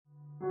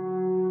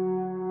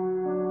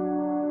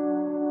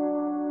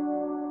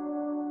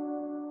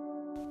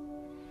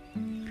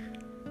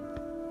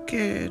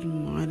Good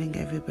morning,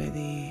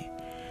 everybody.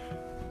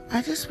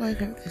 I just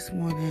woke up this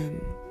morning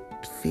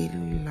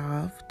feeling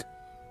loved,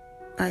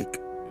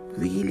 like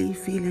really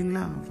feeling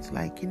loved.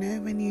 Like,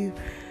 when you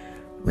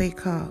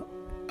wake up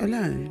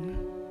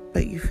alone,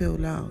 but you feel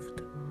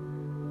loved.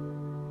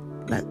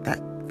 Like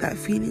that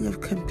feeling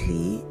of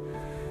complete,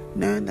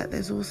 knowing that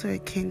there's also a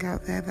king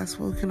out there that's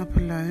woken up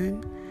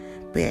alone,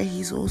 but yet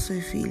he's also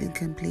feeling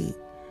complete.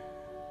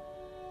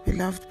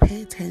 Beloved,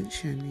 pay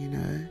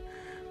attention,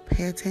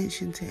 Pay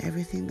attention to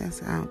everything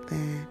that's out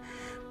there.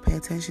 Pay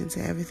attention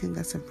to everything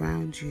that's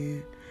around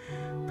you.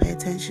 Pay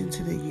attention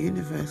to the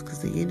universe,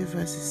 because the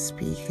universe is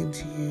speaking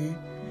to you.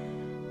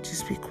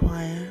 Just be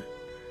quiet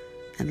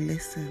and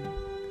listen.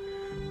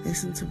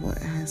 Listen to what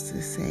it has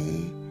to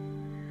say,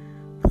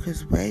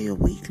 because where your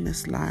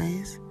weakness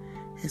lies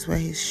is where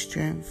his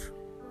strength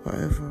will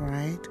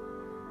override.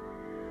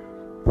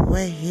 But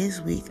where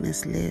his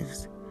weakness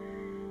lives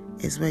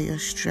is where your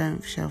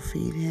strength shall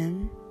feed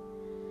him.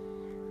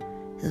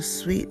 Your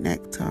sweet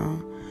nectar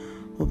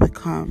will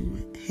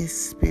become his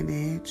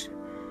spinach,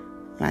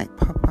 like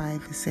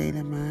Popeye the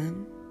Sailor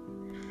Man.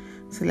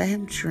 So let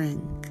him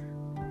drink.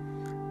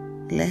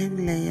 Let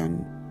him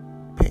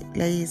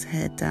lay his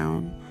head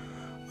down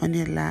on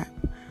your lap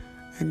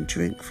and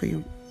drink for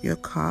your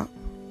cup.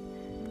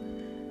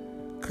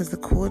 Because the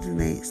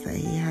coordinates that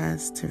he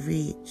has to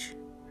reach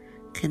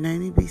can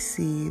only be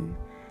seen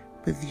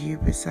with you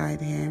beside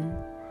him,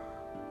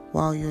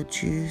 while your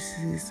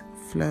juices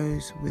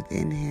flows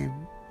within him.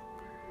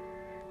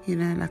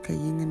 Like a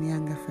yin and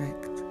yang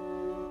effect.